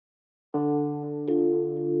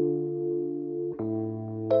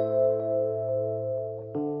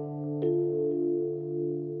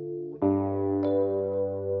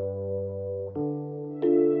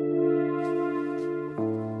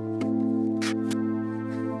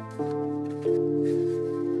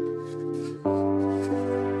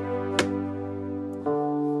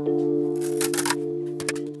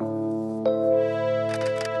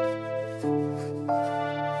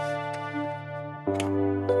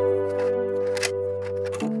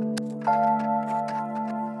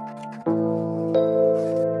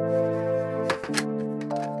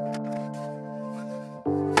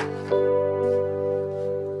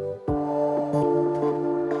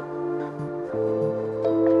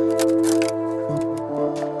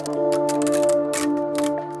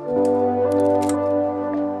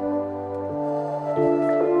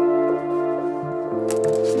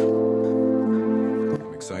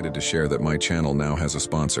share that my channel now has a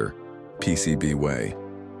sponsor, PCB Way.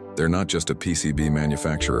 They're not just a PCB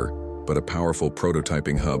manufacturer, but a powerful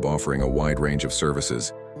prototyping hub offering a wide range of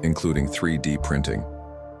services, including 3D printing.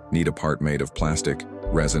 Need a part made of plastic,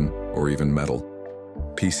 resin, or even metal?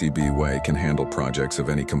 PCB Way can handle projects of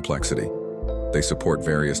any complexity. They support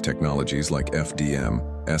various technologies like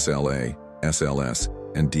FDM, SLA, SLS,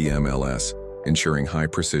 and DMLS, ensuring high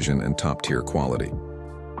precision and top-tier quality.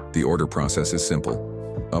 The order process is simple.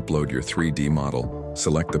 Upload your 3D model,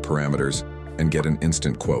 select the parameters, and get an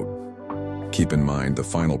instant quote. Keep in mind the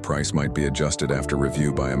final price might be adjusted after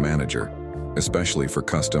review by a manager, especially for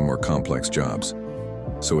custom or complex jobs.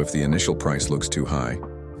 So if the initial price looks too high,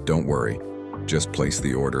 don't worry. Just place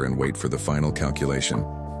the order and wait for the final calculation.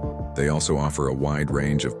 They also offer a wide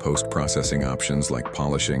range of post-processing options like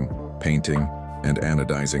polishing, painting, and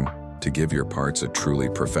anodizing to give your parts a truly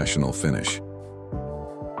professional finish.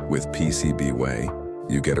 With PCB Way,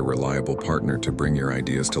 you get a reliable partner to bring your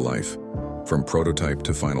ideas to life, from prototype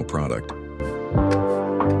to final product.